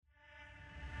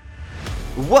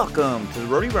Welcome to the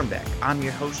Roadie Runback. I'm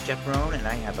your host, Jeff Rohn, and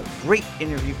I have a great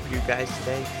interview for you guys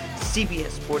today. CBS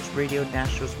Sports Radio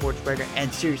national sports writer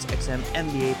and SiriusXM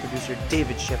NBA producer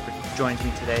David Shepard joins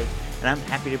me today, and I'm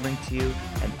happy to bring to you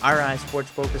an RI Sports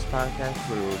Focus podcast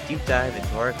where we'll deep dive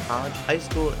into our college, high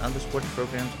school, and other sports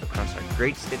programs across our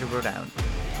great state of Rhode Island.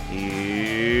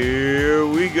 Here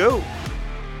we go.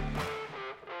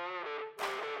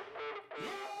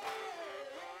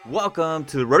 Welcome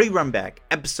to the Roadie Runback,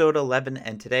 episode 11,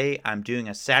 and today I'm doing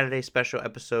a Saturday special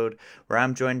episode where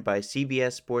I'm joined by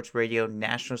CBS Sports Radio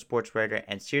national sports writer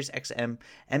and SiriusXM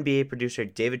NBA producer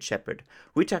David Shepard.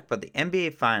 We talk about the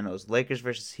NBA Finals, Lakers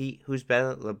versus Heat, who's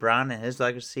better, LeBron and his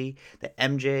legacy, the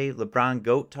MJ, LeBron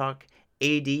GOAT talk,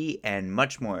 AD, and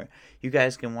much more. You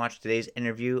guys can watch today's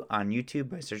interview on YouTube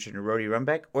by searching the Roadie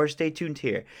Runback, or stay tuned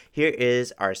here. Here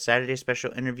is our Saturday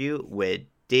special interview with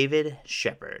David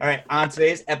Shepard. All right, on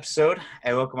today's episode,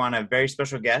 I welcome on a very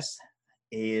special guest.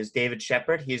 He is David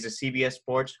Shepard. He's a CBS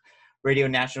Sports Radio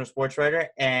national sports writer,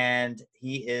 and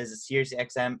he is a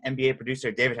SiriusXM NBA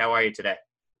producer. David, how are you today?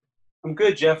 I'm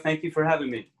good, Jeff. Thank you for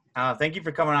having me. Thank you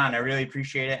for coming on. I really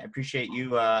appreciate it. I appreciate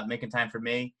you making time for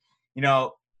me. You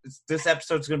know, this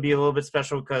episode's going to be a little bit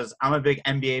special because I'm a big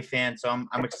NBA fan, so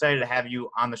I'm excited to have you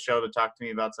on the show to talk to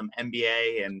me about some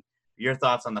NBA and your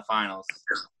thoughts on the finals.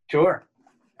 Sure.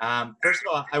 First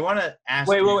of all, I want to ask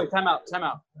Wait, time out.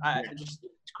 Just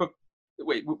quick.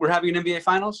 Wait, we're having an NBA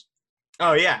Finals?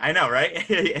 Oh yeah, I know, right?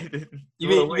 You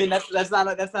mean that's not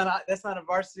a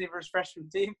varsity versus freshman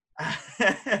team?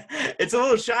 It's a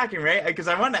little shocking, right? Because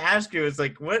I wanted to ask you, it's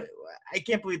like, what? I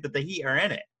can't believe that the Heat are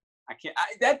in it. I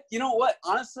can't. You know what?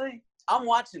 Honestly, I'm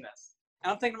watching this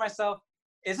and I'm thinking to myself,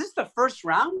 is this the first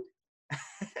round?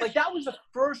 Like that was a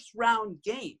first round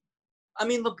game. I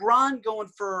mean, LeBron going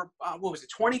for,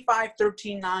 25,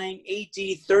 13, 9,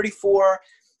 AD, 34,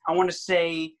 I want to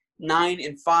say 9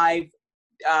 and 5.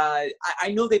 I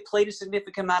know they played a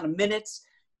significant amount of minutes,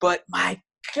 but my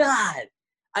God,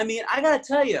 I mean, I got to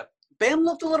tell you, Bam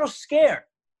looked a little scared.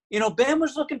 You know, Bam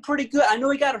was looking pretty good. I know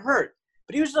he got hurt,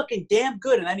 but he was looking damn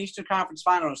good in that Eastern Conference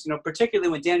Finals, you know, particularly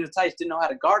when Daniel Tice didn't know how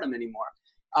to guard him anymore.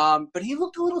 But he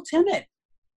looked a little timid.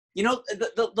 You know,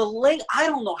 the late, I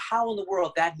don't know how in the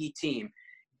world that Heat team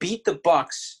beat the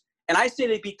Bucks, and I say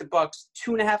they beat the Bucks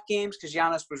 2.5 games because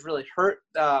Giannis was really hurt.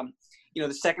 The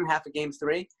second half of Game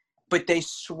 3, but they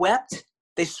swept.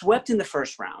 They swept in the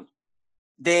first round.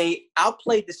 They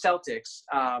outplayed the Celtics,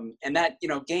 and that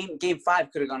Game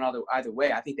 5 could have gone either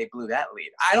way. I think they blew that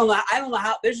lead. I don't know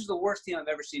how. This is the worst team I've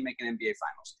ever seen make an NBA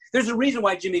Finals. There's a reason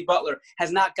why Jimmy Butler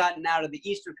has not gotten out of the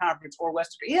Eastern Conference or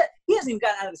Western. He hasn't even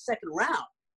gotten out of the second round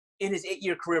in his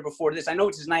 8-year career before this. I know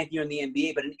it's his 9th year in the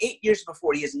NBA, but in 8 years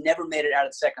before, he has never made it out of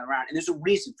the second round, and there's a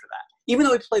reason for that, even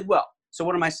though he played well. So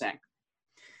what am I saying?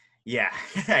 Yeah,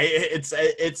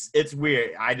 it's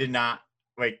weird. I did not,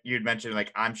 like you had mentioned,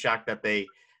 like I'm shocked that they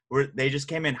just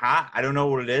came in hot. I don't know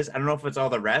what it is. I don't know if it's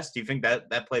all the rest. Do you think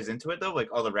that plays into it, though, like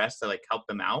all the rest to like help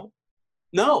them out?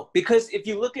 No, because if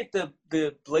you look at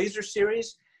the Blazers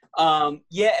series,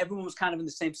 everyone was kind of in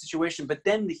the same situation. But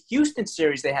then the Houston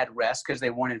series, they had rest because they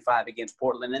won in 5 against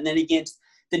Portland. And then against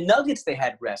the Nuggets, they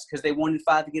had rest because they won in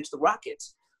 5 against the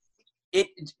Rockets.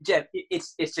 Jeff,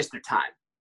 it's just their time.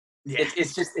 Yeah.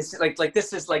 It's like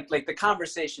this is like the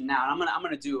conversation now. And I'm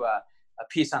gonna do a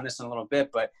piece on this in a little bit.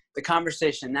 But the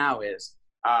conversation now is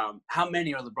how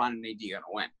many are LeBron and AD going to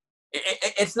win?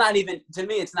 It's not even, to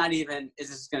me, it's not even, is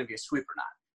this going to be a sweep or not?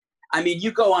 I mean,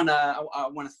 you go on I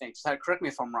want to think. So correct me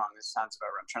if I'm wrong. This sounds about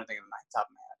right. I'm trying to think of the top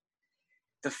of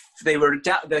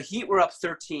my head. The Heat were up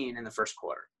 13 in the first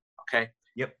quarter. Okay.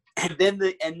 Yep. And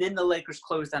then the Lakers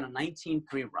closed on a 19-3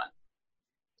 run,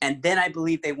 and then I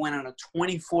believe they went on a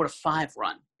 24-5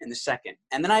 run in the second,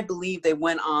 and then I believe they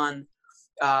went on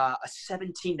a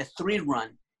 17-3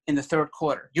 run in the third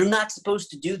quarter. You're not supposed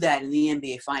to do that in the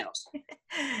NBA Finals.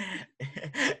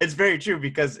 It's very true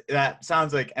because that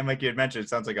sounds like, and like you had mentioned, it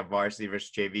sounds like a varsity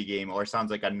versus JV game, or sounds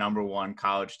like a number 1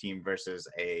 college team versus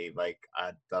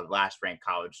the last ranked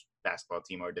college basketball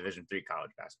team or Division III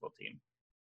college basketball team.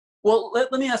 Well,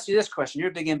 let me ask you this question.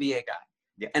 You're a big NBA guy.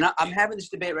 Yeah. And I'm having this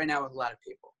debate right now with a lot of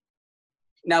people.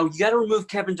 Now, you got to remove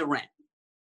Kevin Durant,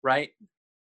 right?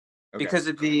 Okay. Because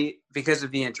of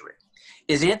the injury.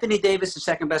 Is Anthony Davis the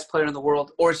second best player in the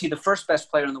world, or is he the first best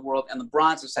player in the world and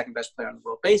LeBron's the second best player in the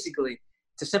world? Basically,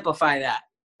 to simplify that,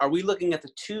 are we looking at the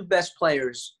 2 best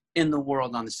players in the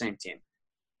world on the same team?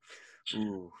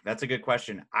 Ooh, that's a good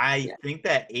question. I think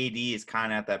that AD is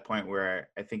kind of at that point where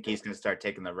I think he's going to start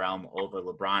taking the realm over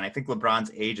LeBron. I think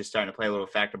LeBron's age is starting to play a little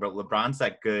factor, but LeBron's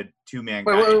that good 2-man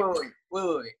guy.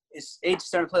 Wait. Is age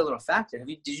starting to play a little factor?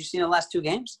 Did you see in the last 2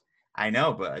 games? I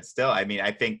know, but still, I mean,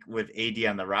 I think with AD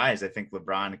on the rise, I think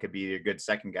LeBron could be a good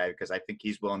second guy because I think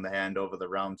he's willing to hand over the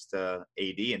realms to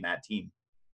AD in that team.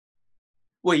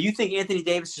 Well, you think Anthony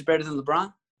Davis is better than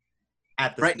LeBron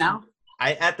right now?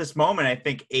 At this moment, I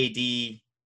think AD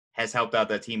has helped out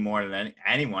that team more than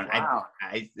anyone. Wow.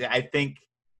 I think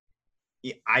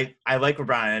I like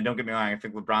LeBron, and don't get me wrong, I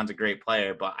think LeBron's a great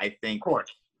player, but I think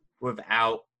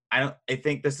I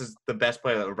think this is the best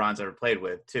player that LeBron's ever played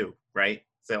with too, right?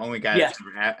 It's the only guy that's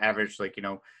ever averaged, like,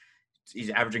 he's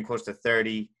averaging close to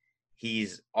 30.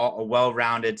 He's a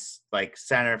well-rounded, like,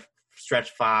 center,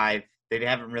 stretch five. They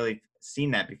haven't really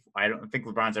seen that before. I don't think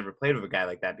LeBron's ever played with a guy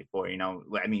like that before,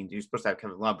 I mean, he was supposed to have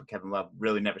Kevin Love, but Kevin Love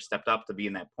really never stepped up to be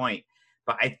in that point.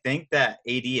 But I think that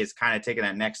AD is kind of taking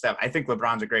that next step. I think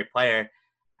LeBron's a great player.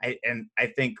 I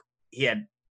think,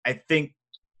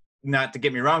 not to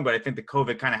get me wrong, but I think the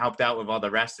COVID kind of helped out with all the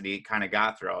rest that he kind of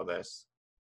got through all this.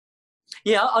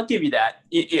 Yeah, I'll give you that.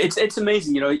 It's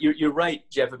amazing. You're right,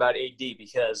 Jeff, about AD,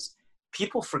 because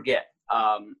people forget.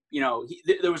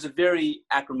 There was a very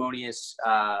acrimonious,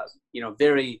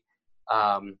 very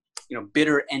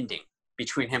bitter ending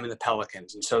between him and the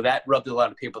Pelicans, and so that rubbed a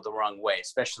lot of people the wrong way,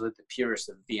 especially the purists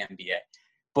of the NBA.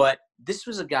 But this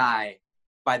was a guy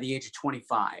by the age of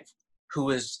 25 who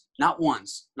was not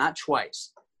once, not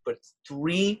twice, but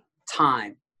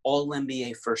 3-time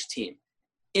All-NBA first team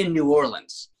in New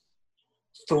Orleans.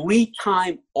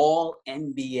 3-time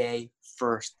All-NBA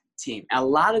first team. And a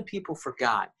lot of people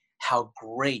forgot how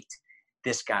great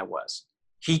this guy was.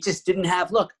 He just didn't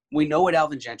have – look, we know what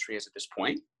Alvin Gentry is at this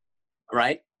point,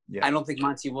 right? Yeah. I don't think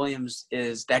Monty Williams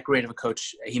is that great of a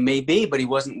coach. He may be, but he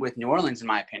wasn't with New Orleans, in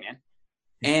my opinion.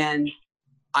 And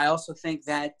I also think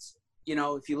that,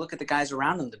 if you look at the guys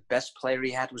around him, the best player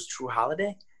he had was Drew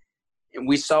Holiday. And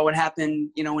we saw what happened,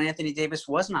 when Anthony Davis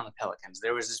wasn't on the Pelicans.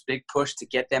 There was this big push to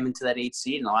get them into that 8th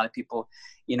seed, and a lot of people,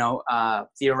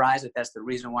 theorize that that's the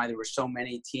reason why there were so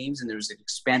many teams and there was an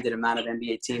expanded amount of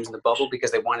NBA teams in the bubble, because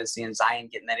they wanted to see Zion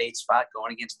getting that 8th spot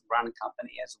going against LeBron and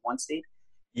company as a 1 seed.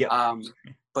 Yeah.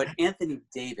 But Anthony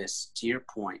Davis, to your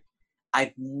point,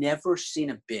 I've never seen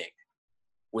a big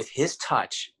with his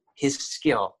touch, his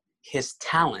skill, his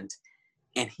talent,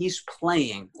 and he's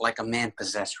playing like a man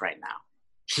possessed right now.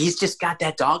 He's just got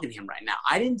that dog in him right now.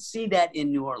 I didn't see that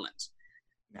in New Orleans.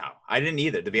 No, I didn't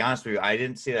either. To be honest with you, I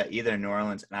didn't see that either in New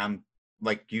Orleans. And I'm,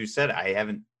 like you said, I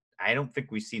don't think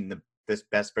we've seen this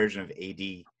best version of AD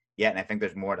yet. And I think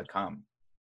there's more to come.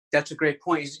 That's a great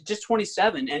point. He's just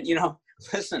 27. And,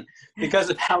 listen, because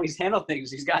of how he's handled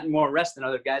things, he's gotten more rest than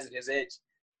other guys at his age.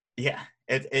 Yeah,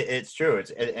 it's true.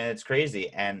 It's crazy.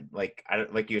 And like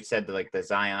you said, like the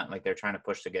Zion, like they're trying to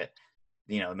push to get,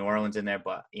 New Orleans in there.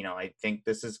 But, I think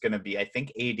this is going to be, I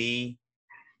think AD,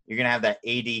 you're going to have that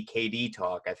AD KD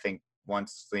talk. I think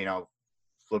once,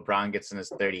 LeBron gets in his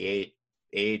 38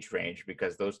 age range,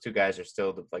 because those two guys are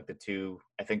still the two,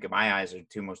 I think in my eyes, are the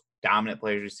two most dominant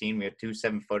players we've seen. We have 2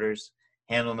 7-footers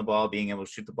handling the ball, being able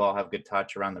to shoot the ball, have good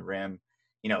touch around the rim.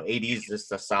 AD is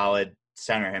just a solid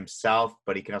center himself,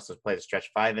 but he can also play the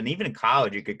stretch 5. And even in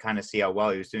college, you could kind of see how well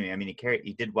he was doing. I mean,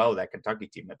 he did well with that Kentucky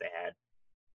team that they had.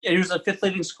 Yeah, he was a 5th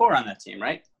leading scorer on that team,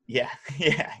 right? Yeah.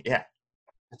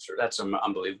 That's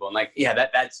unbelievable. And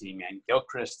that team, man,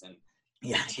 Gilchrist and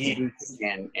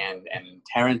and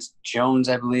Terrence Jones,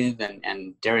 I believe,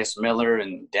 and Darius Miller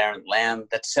and Darren Lamb.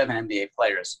 That's 7 NBA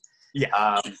players.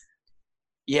 Yeah.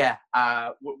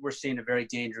 We're seeing a very,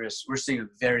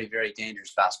 very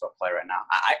dangerous basketball player right now.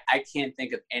 I can't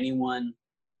think of anyone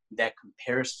that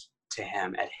compares to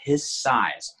him at his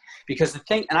size, because the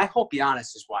thing, and I hope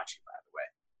Giannis is watching, by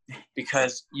the way,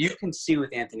 because you can see with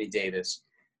Anthony Davis,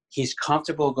 he's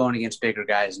comfortable going against bigger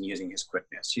guys and using his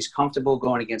quickness. He's comfortable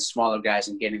going against smaller guys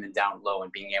and getting them down low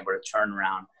and being able to turn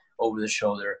around over the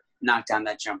shoulder, knock down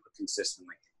that jumper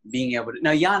consistently. Being able to –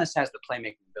 now, Giannis has the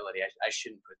playmaking ability. I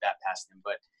shouldn't put that past him.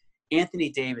 But Anthony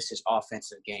Davis's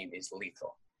offensive game is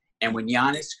lethal. And when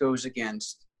Giannis goes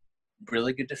against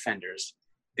really good defenders,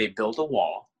 they build a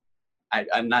wall.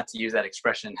 I'm not to use that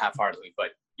expression half-heartedly,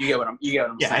 but you get what I'm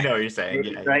saying. Yeah, I know what you're saying.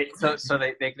 Yeah. Right? So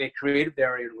they create a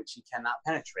barrier in which he cannot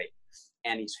penetrate.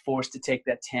 And he's forced to take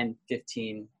that 10,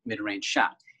 15 mid-range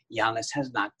shot. Giannis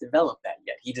has not developed that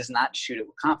yet. He does not shoot it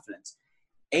with confidence.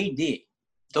 AD,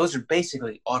 those are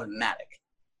basically automatic.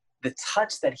 The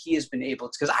touch that he has been able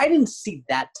to – because I didn't see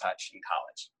that touch in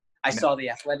college. I saw the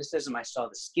athleticism. I saw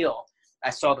the skill. I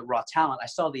saw the raw talent. I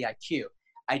saw the IQ.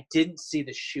 I didn't see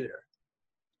the shooter.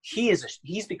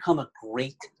 He's become a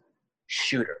great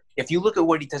shooter. If you look at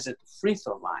what he does at the free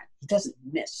throw line, he doesn't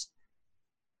miss.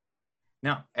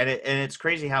 No, and it's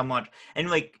crazy how much – and,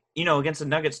 like, against the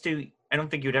Nuggets too, I don't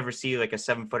think you'd ever see like a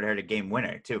 7-footer hit a game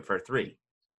winner too for a three.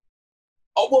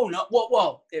 Oh, whoa, no,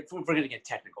 well, if we're going to get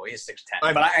technical, he is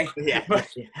 6'10". Yeah.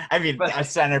 I mean, a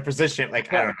center position,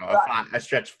 like, I don't know, a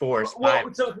stretch 4 is 5.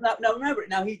 Well, so now remember,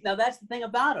 now that's the thing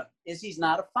about him, is he's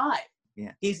not a 5.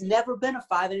 Yeah. He's never been a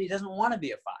 5, and he doesn't want to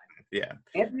be a 5. Yeah.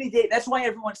 Anthony Davis, that's why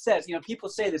everyone says, people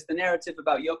say this, the narrative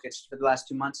about Jokic for the last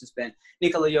 2 months has been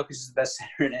Nikola Jokic is the best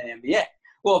center in the NBA.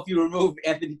 Well, if you remove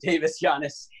Anthony Davis,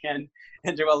 Giannis, and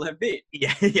Joel Embiid.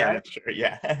 Yeah, right? That's true.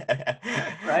 Yeah.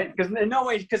 Right? Because in no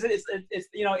way, because it's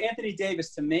Anthony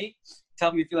Davis, to me,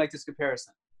 tell me if you like this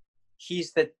comparison.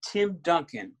 He's the Tim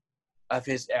Duncan of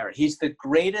his era. He's the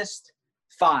greatest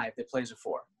 5 that plays a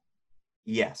 4.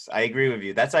 Yes, I agree with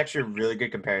you. That's actually a really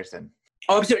good comparison.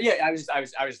 Oh, I'm sorry. Yeah, I was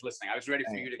listening. I was ready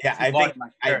for you to. Yeah, I think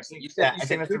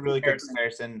that's a really good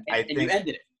comparison. And you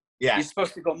ended it. Yeah, you're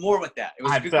supposed to go more with that. It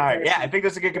was I'm sorry. Yeah, I think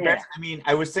that's a good comparison. Yeah. I mean,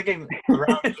 I was thinking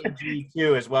around KG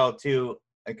too as well too,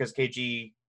 because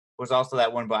KG was also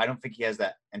that one, but I don't think he has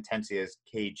that intensity as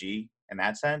KG in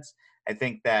that sense. I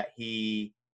think that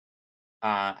Tim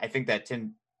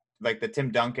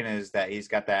Duncan is that he's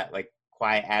got that like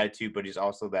quiet attitude, but he's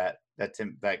also that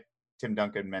Tim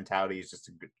Duncan mentality. He's just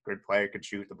a good player, could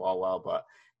shoot the ball well, but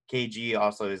KG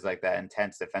also is like that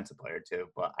intense defensive player too.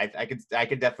 But I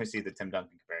could definitely see the Tim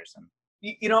Duncan comparison.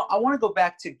 I want to go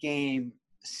back to Game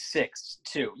 6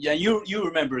 too. Yeah, you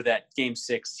remember that Game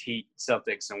 6 Heat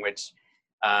Celtics in which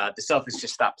the Celtics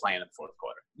just stopped playing in the fourth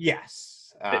quarter.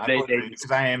 Yes,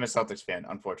 because I am a Celtics fan,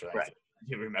 unfortunately. Right.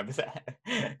 You remember that?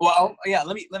 Well, yeah.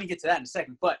 Let me get to that in a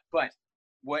second. But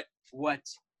what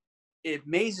it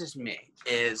amazes me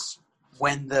is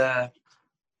when the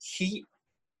Heat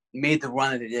made the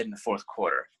run that they did in the fourth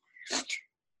quarter,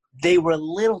 they were a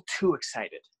little too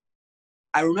excited.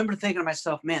 I remember thinking to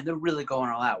myself, man, they're really going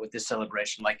all out with this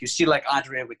celebration. Like you see like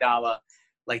Andre Iguodala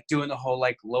like doing the whole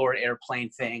like lower airplane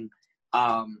thing.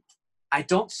 I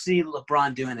don't see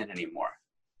LeBron doing it anymore.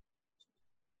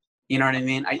 You know what I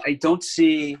mean? I don't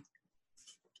see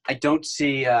AD doing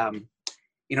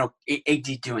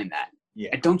that.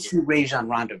 Yeah. I don't see Rajon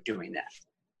Rondo doing that.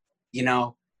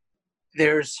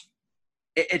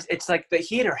 It's like the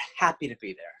Heat are happy to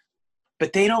be there,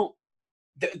 but they don't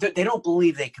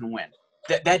believe they can win.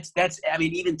 That's I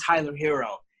mean, even Tyler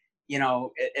Hero,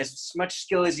 as much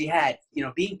skill as he had,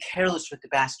 being careless with the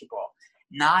basketball,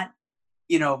 not,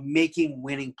 making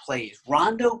winning plays.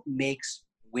 Rondo makes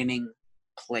winning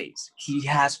plays. He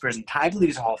has for his entire, I believe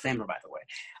he's a Hall of Famer, by the way.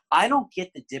 I don't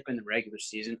get the dip in the regular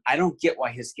season. I don't get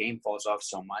why his game falls off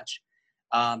so much,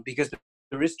 because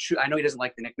there is truth. I know he doesn't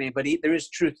like the nickname, but there is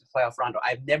truth to playoff Rondo.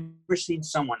 I've never seen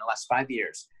someone in the last 5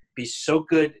 years be so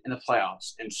good in the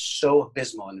playoffs and so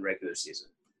abysmal in the regular season.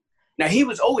 Now, he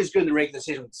was always good in the regular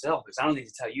season with the Celtics. I don't need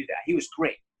to tell you that. He was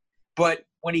great. But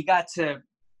when he got to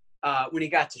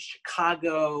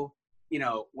Chicago,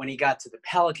 when he got to the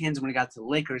Pelicans, when he got to the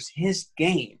Lakers, his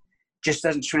game just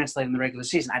doesn't translate in the regular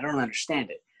season. I don't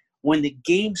understand it. When the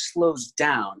game slows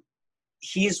down,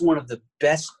 he's one of the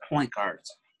best point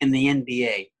guards in the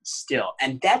NBA still.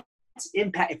 And that's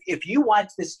impact. If you watch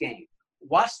this game,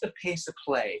 watch the pace of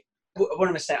play. What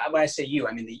am I saying? When I say you,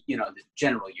 I mean the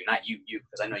general you, not you,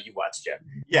 because I know you watched it.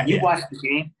 Yeah. You watch the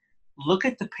game. Look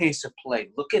at the pace of play.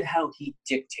 Look at how he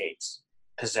dictates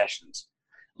possessions.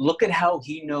 Look at how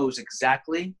he knows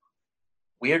exactly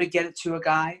where to get it to a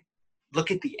guy. Look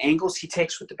at the angles he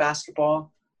takes with the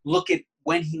basketball. Look at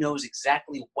when he knows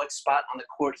exactly what spot on the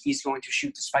court he's going to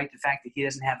shoot, despite the fact that he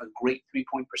doesn't have a great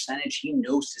three-point percentage. He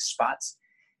knows his spots.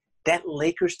 That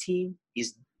Lakers team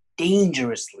is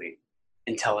dangerously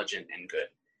intelligent and good.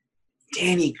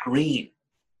 Danny Green.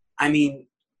 I mean,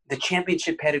 the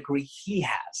championship pedigree he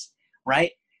has,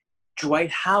 right?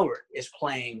 Dwight Howard is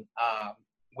playing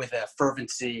with a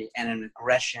fervency and an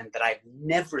aggression that I've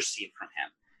never seen from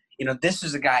him. This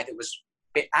is a guy that was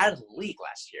out of the league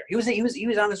last year. He was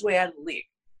on his way out of the league.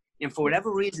 And for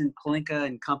whatever reason, Pelinka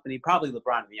and company, probably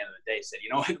LeBron at the end of the day, said, you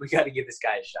know what, we got to give this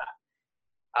guy a shot.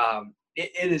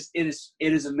 It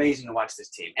is amazing to watch this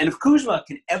team. And if Kuzma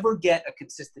can ever get a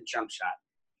consistent jump shot,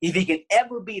 if he can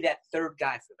ever be that third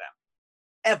guy for them,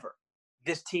 ever,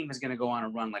 this team is going to go on a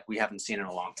run like we haven't seen in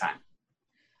a long time.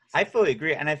 I fully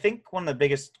agree. And I think one of the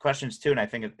biggest questions too, and I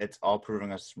think it's all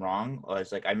proving us wrong,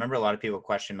 was like, I remember a lot of people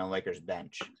questioning the Lakers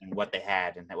bench and what they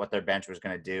had and what their bench was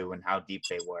going to do and how deep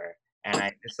they were. And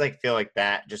I just feel like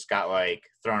that just got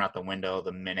thrown out the window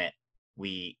the minute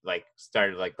we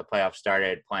started, the playoffs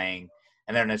started playing.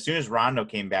 And then as soon as Rondo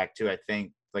came back too, I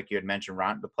think like you had mentioned,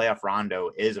 the playoff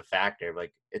Rondo is a factor.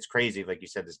 It's crazy. Like you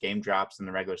said, this game drops in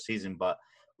the regular season, but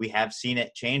we have seen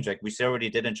it change. Like we saw what he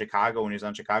did in Chicago when he was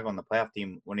on Chicago on the playoff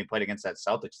team when he played against that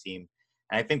Celtics team.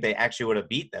 And I think they actually would have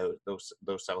beat those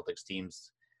Celtics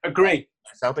teams. Agree.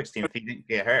 Celtics team if he didn't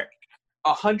get hurt.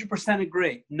 100%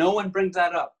 agree. No one brings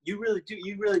that up. You really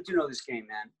do know this game,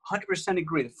 man. 100%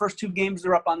 agree. The first 2 games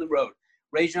they're up on the road.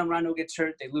 Rondo gets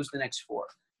hurt. They lose the next 4.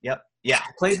 Yep. Yeah.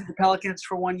 Played with the Pelicans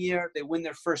for 1 year. They win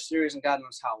their first series in God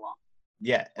knows how long.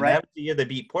 Yeah. And right? that was the year they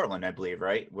beat Portland, I believe,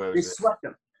 right? They swept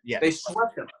them. Yeah. They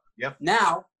swept them. Yep.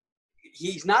 Now,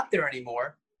 he's not there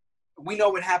anymore. We know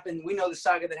what happened. We know the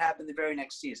saga that happened the very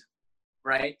next season,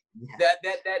 right? Yeah.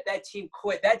 That team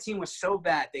quit. That team was so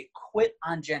bad. They quit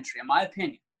on Gentry, in my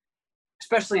opinion,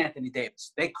 especially Anthony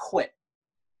Davis. They quit.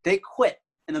 They quit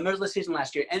in the middle of the season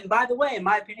last year. And by the way, in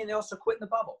my opinion, they also quit in the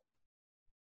bubble.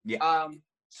 Yeah.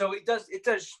 So it does,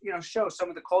 show some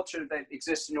of the culture that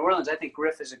exists in New Orleans. I think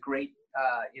Griff is a great,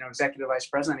 executive vice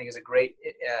president. I think he's a great,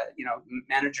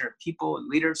 manager of people and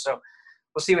leaders. So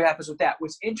we'll see what happens with that.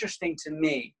 What's interesting to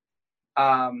me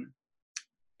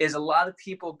is a lot of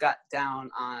people got down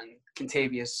on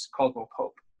Kentavious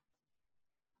Caldwell-Pope.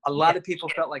 A lot of people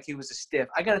felt like he was a stiff.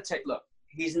 I got to tell you, look,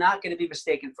 he's not going to be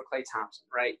mistaken for Klay Thompson,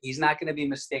 right? He's not going to be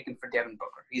mistaken for Devin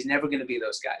Booker. He's never going to be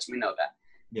those guys. We know that.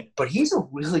 Yeah. But he's a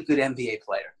really good NBA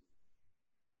player.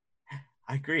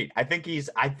 I agree. I think he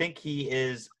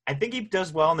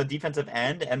does well on the defensive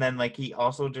end. And then he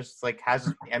also just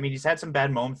he's had some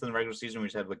bad moments in the regular season where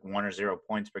he's had 1 or 0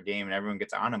 points per game and everyone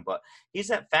gets on him. But he's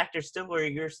that factor still where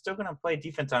you're still going to play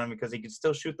defense on him because he can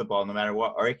still shoot the ball no matter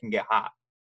what, or he can get hot.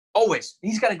 Always.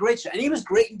 He's got a great shot. And he was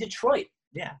great in Detroit.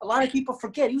 Yeah. A lot of people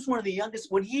forget. He was one of the youngest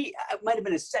when it might have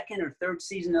been his second or third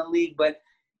season in the league, but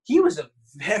he was a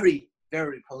very,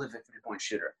 very prolific three-point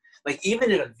shooter.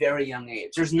 Even at a very young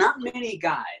age. There's not many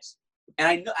guys, and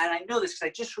I know this because I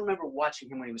just remember watching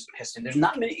him when he was a Piston. There's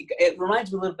not many. It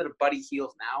reminds me a little bit of Buddy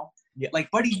Hield now. Yeah.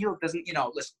 Buddy Hield doesn't,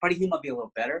 listen, Buddy Hield might be a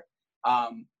little better.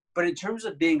 But in terms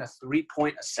of being a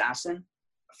three-point assassin,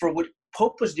 for what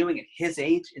Pope was doing at his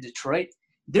age in Detroit,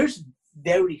 there's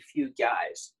very few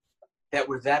guys that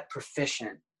were that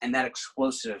proficient and that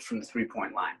explosive from the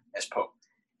three-point line as Pope.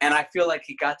 And I feel like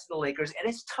he got to the Lakers, and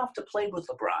it's tough to play with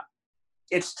LeBron.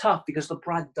 It's tough because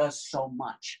LeBron does so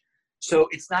much. So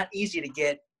it's not easy to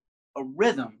get a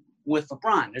rhythm with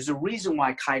LeBron. There's a reason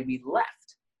why Kyrie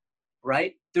left,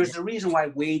 right? There's a reason why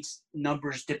Wade's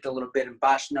numbers dipped a little bit and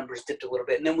Bosh's numbers dipped a little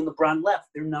bit. And then when LeBron left,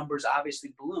 their numbers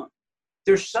obviously ballooned.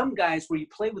 There's some guys where you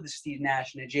play with a Steve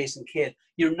Nash and a Jason Kidd,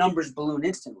 your numbers balloon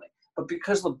instantly. But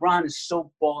because LeBron is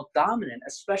so ball dominant,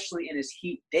 especially in his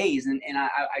Heat days, and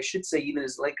I should say even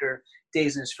his Laker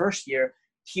days in his first year,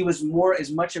 he was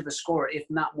as much of a scorer, if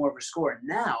not more of a scorer.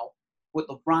 Now, what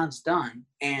LeBron's done,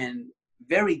 and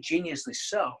very geniusly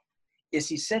so, is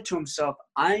he said to himself,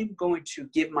 I'm going to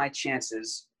give my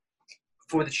chances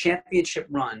for the championship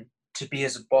run to be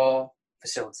as a ball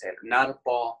facilitator, not a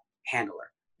ball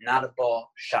handler, not a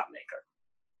ball shot maker.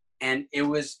 And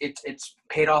it's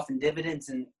paid off in dividends,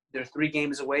 and they're 3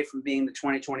 games away from being the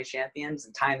 2020 champions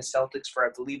and tying the Celtics for, I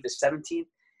believe, the 17th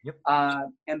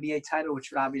NBA title, which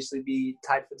would obviously be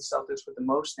tied for the Celtics with the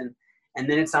most. And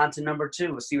then it's on to number 2.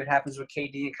 We'll see what happens with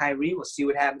KD and Kyrie. We'll see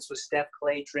what happens with Steph,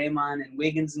 Clay, Draymond, and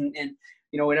Wiggins, and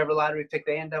whatever lottery pick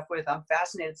they end up with. I'm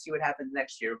fascinated to see what happens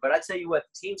next year. But I tell you what,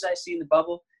 the teams I see in the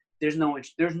bubble, there's no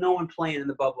one playing in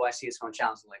the bubble I see is going to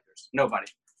challenge the Lakers. Nobody.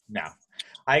 No,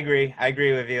 I agree. I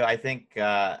agree with you. I think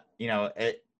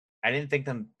I didn't think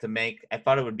them to make. I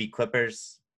thought it would be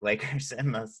Clippers, Lakers,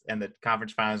 and the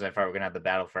conference finals. I thought we were gonna have the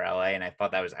battle for LA, and I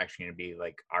thought that was actually gonna be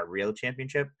our real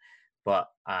championship. But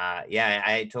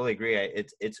I totally agree.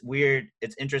 It's weird.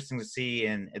 It's interesting to see,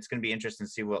 and it's gonna be interesting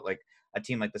to see what a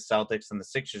team like the Celtics and the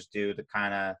Sixers do to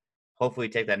kind of hopefully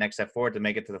take that next step forward to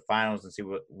make it to the finals and see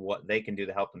what they can do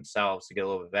to help themselves to get a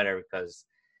little bit better. Because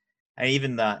and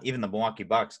even the Milwaukee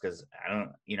Bucks, because I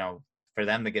don't for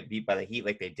them to get beat by the Heat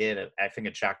like they did, I think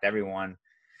it shocked everyone.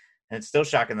 And it's still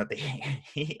shocking that the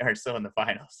Heat are still in the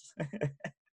finals.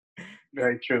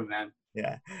 Very true, man.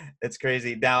 Yeah, it's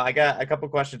crazy. Now, I got a couple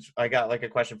questions. I got a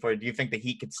question for you. Do you think the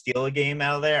Heat could steal a game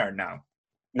out of there or no?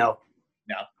 No,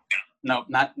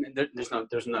 not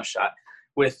there's no shot.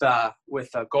 With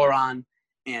Goran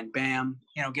and Bam,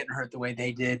 getting hurt the way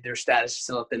they did, their status is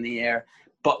still up in the air.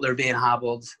 Butler being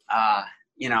hobbled,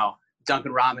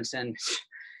 Duncan Robinson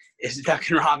is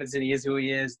Duncan Robinson. He is who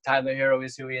he is. Tyler Hero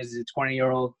is who he is. He's a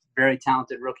 20-year-old, very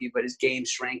talented rookie, but his game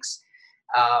shrinks.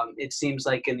 It seems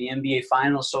like in the NBA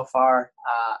Finals so far,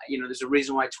 there's a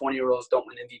reason why 20-year-olds don't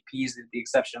win MVPs, with the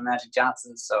exception of Magic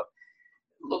Johnson. So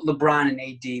LeBron and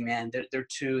AD, man, they're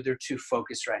too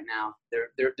focused right now.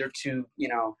 They're too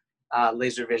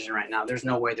laser vision right now. There's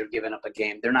no way they're giving up a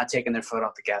game. They're not taking their foot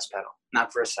off the gas pedal,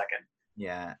 not for a second.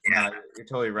 Yeah, no, you're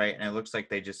totally right. And it looks like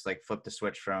they just like flipped the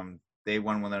switch from they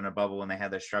won within a bubble when they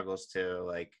had their struggles to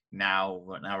like now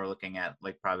we're looking at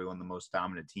like probably one of the most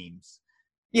dominant teams.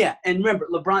 Yeah, and remember,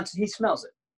 LeBron, he smells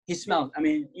it. He smells. I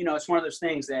mean, it's one of those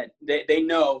things that they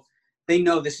know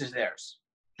this is theirs.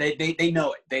 They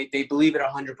know it. They believe it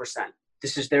 100%.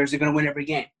 This is theirs. They're going to win every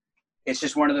game. It's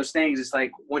just one of those things. It's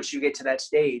like once you get to that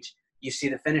stage, you see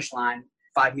the finish line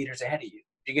 5 meters ahead of you.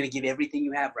 You're going to give everything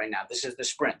you have right now. This is the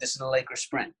sprint. This is the Lakers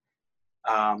sprint.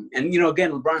 And,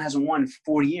 again, LeBron hasn't won in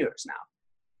 4 years now.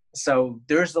 So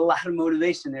there's a lot of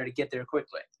motivation there to get there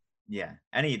quickly. Yeah.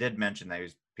 And he did mention that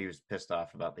he was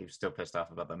still pissed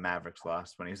off about the Mavericks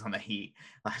loss when he was on the Heat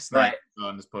last night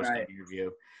on his post-game interview.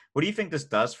 What do you think this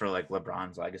does for like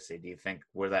LeBron's legacy? Do you think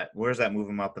where does that move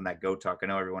him up in that GOAT talk? I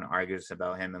know everyone argues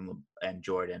about him and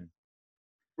Jordan.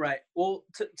 Right. Well,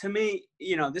 to me,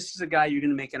 this is a guy you're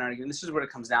going to make an argument. This is what it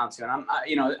comes down to. And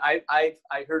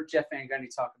I heard Jeff Van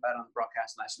Gundy talk about it on the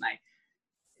broadcast last night.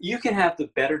 You can have the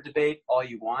better debate all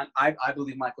you want. I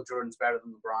believe Michael Jordan's better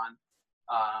than LeBron.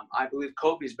 I believe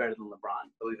Kobe's better than LeBron,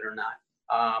 believe it or not.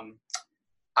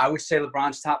 I would say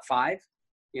LeBron's top 5.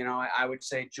 I would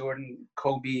say Jordan,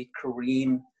 Kobe,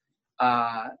 Kareem,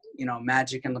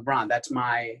 Magic, and LeBron. That's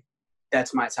my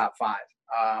top 5.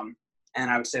 And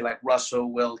I would say like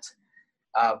Russell, Wilt,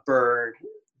 Bird,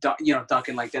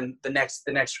 Duncan. Like then the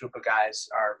next group of guys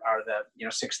are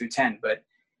the 6 through 10. But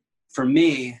for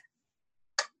me,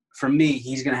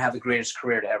 he's going to have the greatest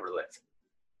career to ever live.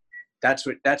 That's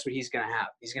what he's going to have.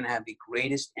 He's going to have the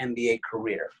greatest NBA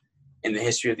career in the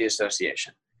history of the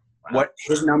association. Wow. What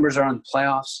his numbers are on the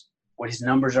playoffs, what his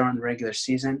numbers are on the regular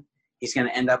season, he's going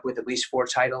to end up with at least 4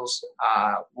 titles.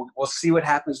 We'll see what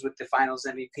happens with the Finals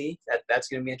MVP. That's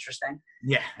going to be interesting.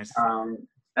 Yeah, that's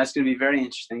going to be very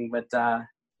interesting. But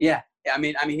yeah, I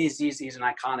mean, he's an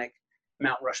iconic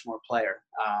Mount Rushmore player,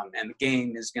 and the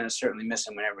game is going to certainly miss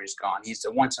him whenever he's gone. He's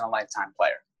a once in a lifetime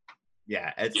player.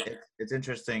 Yeah, it's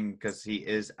interesting because he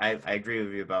is. I agree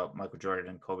with you about Michael Jordan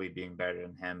and Kobe being better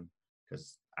than him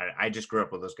because I just grew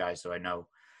up with those guys, so I know,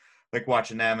 like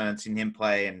watching them and seeing him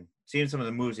play and seeing some of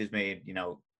the moves he's made.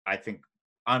 I think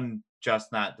I'm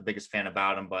just not the biggest fan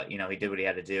about him, but he did what he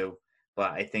had to do.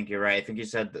 But I think you're right. I think you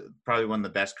said probably one of the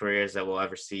best careers that we'll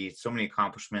ever see. So many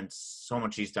accomplishments, so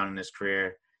much he's done in his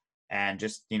career, and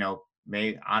just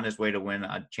maybe on his way to win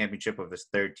a championship with his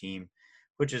 3rd team.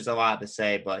 Which is a lot to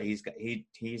say, but he's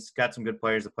got some good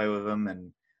players to play with him,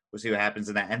 and we'll see what happens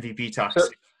in that MVP talk.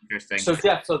 Interesting. So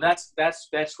Jeff,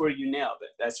 that's where you nailed it.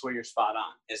 That's where you're spot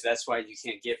on. That's why you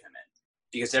can't give him it,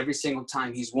 because every single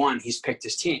time he's won, he's picked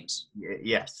his teams.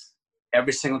 Yes.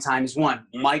 Every single time he's won,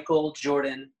 Michael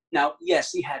Jordan. Now,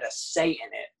 yes, he had a say in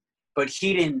it, but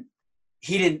he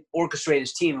didn't orchestrate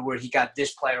his team where he got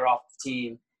this player off the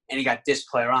team and he got this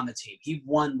player on the team. He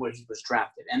won where he was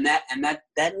drafted, and that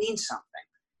means something.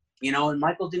 And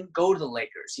Michael didn't go to the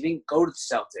Lakers. He didn't go to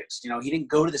the Celtics. He didn't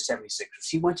go to the 76ers.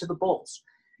 He went to the Bulls.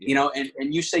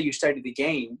 And you say you studied the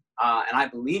game, and I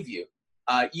believe you.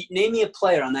 Name me a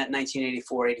player on that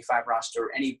 1984-85 roster or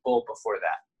any Bull before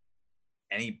that.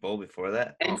 Any Bull before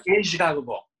that? Any Chicago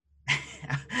Bull.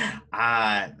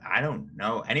 I don't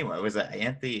know. Anyway, was it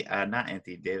Anthony? Not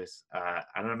Anthony Davis.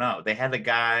 I don't know. They had the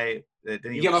guy.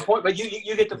 You get my point, but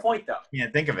you get the point though. Yeah,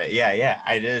 think of it. Yeah.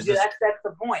 That's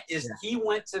the point. He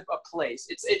went to a place.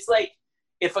 It's like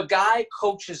if a guy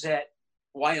coaches at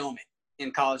Wyoming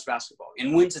in college basketball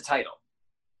and wins a title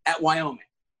at Wyoming,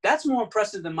 that's more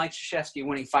impressive than Mike Krzyzewski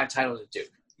winning 5 titles at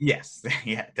Duke. Yes.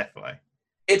 Yeah, definitely.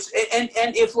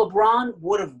 And if LeBron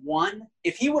would have won,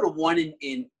 if he would have won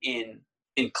in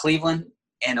Cleveland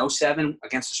in 2007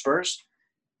 against the Spurs,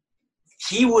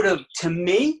 he would have, to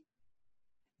me,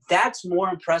 that's more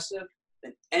impressive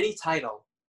than any title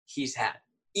he's had,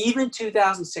 even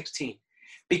 2016.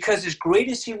 Because as great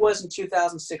as he was in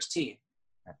 2016,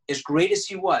 as great as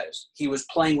he was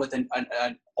playing with an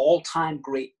all-time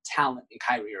great talent in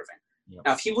Kyrie Irving. Yep.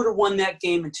 Now, if he would have won that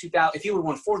game in 2000, if he would have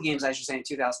won 4 games, I should say, in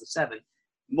 2007,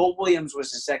 Mo Williams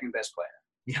was his 2nd best player.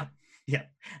 Yeah.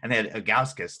 And they had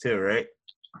Agauskas too, right?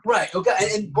 Right. Okay.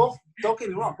 And both, don't get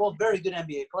me wrong, both very good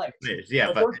NBA players.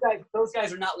 Yeah, but those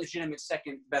guys are not legitimate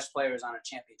 2nd best players on a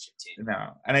championship team.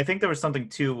 No. And I think there was something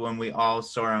too when we all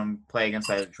saw him play against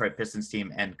that Detroit Pistons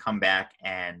team and come back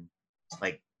and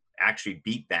like actually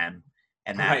beat them.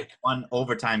 And that one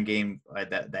overtime game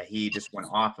that he just went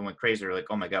off and went crazy. We're like,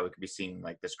 oh my God, we could be seeing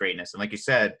like this greatness. And like you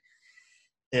said,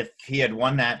 if he had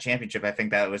won that championship, I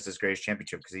think that was his greatest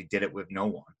championship because he did it with no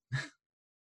one.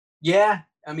 Yeah.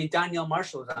 I mean, Danielle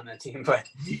Marshall was on that team, but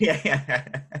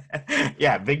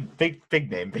Yeah, big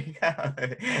name.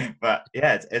 But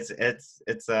yeah, it's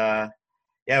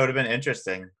yeah, it would have been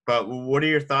interesting. But what are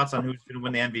your thoughts on who's going to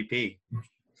win the MVP?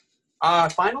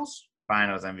 Finals.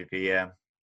 Finals MVP, yeah.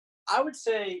 I would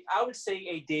say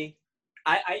AD.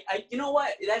 You know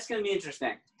what? That's going to be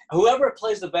interesting. Whoever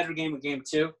plays the better game in game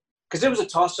 2, because it was a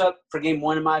toss-up for game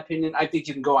 1, in my opinion. I think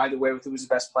you can go either way with who was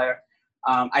the best player.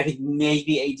 I think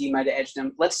maybe AD might have edged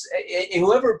him.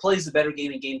 Whoever plays the better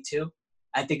game in game 2,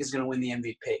 I think is going to win the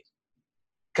MVP.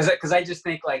 Because I just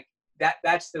think like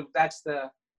that's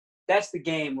the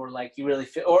game where like you really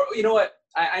feel. Or you know what?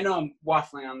 I know I'm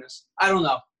waffling on this. I don't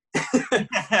know.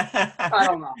 I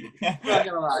don't know. I'm not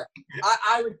gonna lie.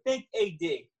 I would think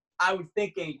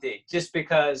AD. Just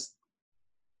because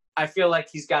I feel like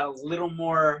he's got a little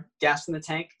more gas in the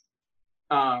tank.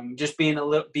 Just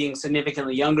being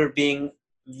significantly younger, being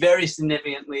very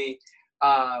significantly,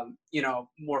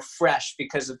 more fresh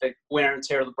because of the wear and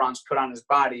tear LeBron's put on his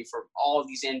body for all of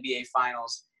these NBA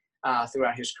finals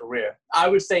throughout his career. I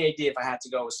would say AD if I had to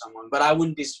go with someone, but I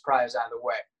wouldn't be surprised either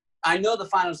way. I know the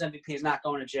Finals MVP is not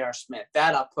going to J.R. Smith.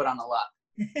 That I'll put on a lot.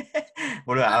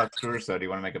 What about Alex Caruso? Do you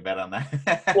want to make a bet on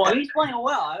that? Well, he's playing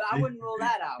well. I wouldn't rule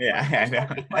that out. Yeah, I know.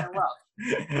 He's playing well.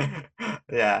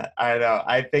 Yeah, I know.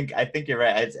 I think you're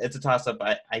right. It's a toss-up.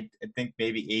 I think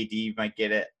maybe AD might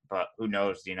get it, but who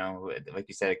knows? You know, like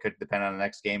you said, it could depend on the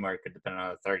next game, or it could depend on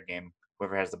the third game.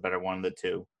 Whoever has the better one of the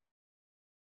two.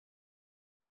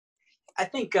 I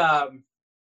think it's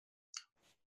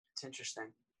interesting.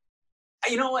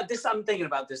 You know what? I'm thinking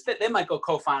about this. They might go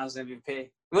co-finals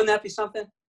MVP. Wouldn't that be something?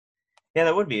 Yeah,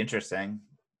 that would be interesting.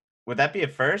 Would that be a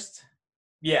first?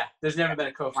 Yeah, there's never been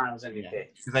a co-finals MVP.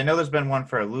 Because I know there's been one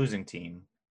for a losing team.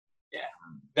 Yeah,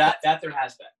 that there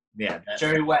has been. Yeah,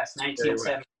 Jerry West,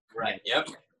 1970. Right. Yep.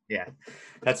 Yeah,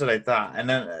 that's what I thought. And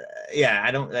then, I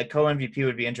don't like co-MVP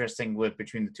would be interesting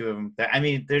between the two of them. I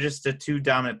mean, they're just the two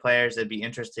dominant players. It'd be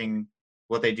interesting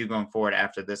what they do going forward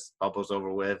after this bubble's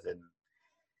over with, and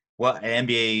what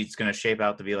NBA is going to shape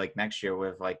out to be like next year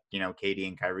with KD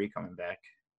and Kyrie coming back.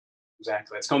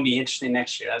 Exactly. It's going to be interesting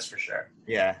next year. That's for sure.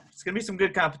 Yeah. It's going to be some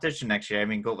good competition next year. I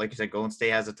mean, like you said, Golden State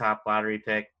has a top lottery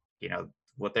pick. You know,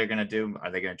 what they're going to do.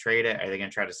 Are they going to trade it? Are they going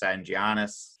to try to sign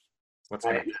Giannis? What's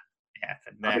going to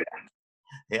happen?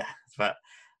 Yeah. But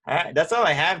all right. That's all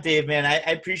I have, Dave, man. I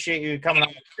appreciate you coming on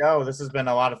the show. This has been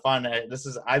a lot of fun.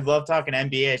 I love talking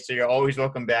NBA, so you're always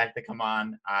welcome back to come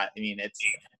on. I mean, it's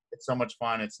so much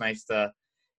fun. It's nice to,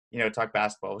 talk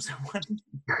basketball with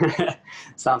someone.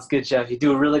 Sounds good, Jeff. You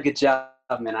do a really good job,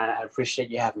 man. I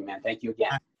appreciate you having me, man. Thank you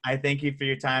again. I thank you for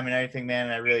your time and everything, man,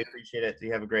 and I really appreciate it.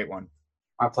 You have a great one.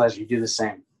 My pleasure. You do the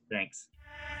same. Thanks.